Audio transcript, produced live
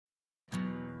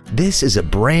This is a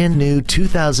brand new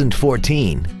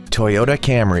 2014 Toyota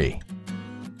Camry.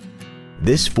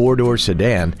 This four-door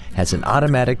sedan has an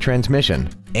automatic transmission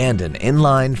and an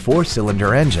inline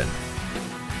four-cylinder engine.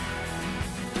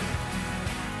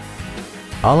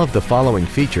 All of the following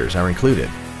features are included: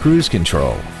 cruise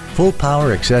control, full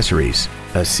power accessories,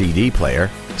 a CD player,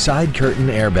 side curtain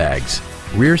airbags,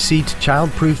 rear seat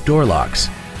child-proof door locks,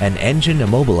 an engine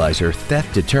immobilizer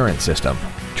theft deterrent system,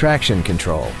 traction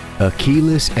control, a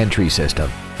keyless entry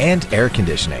system, and air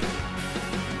conditioning.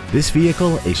 This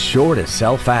vehicle is sure to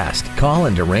sell fast. Call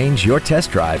and arrange your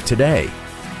test drive today.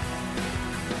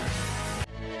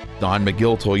 Don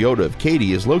McGill Toyota of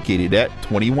Katy is located at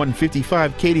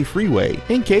 2155 Katy Freeway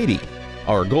in Katy.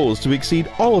 Our goal is to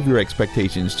exceed all of your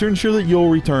expectations to ensure that you'll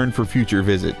return for future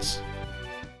visits.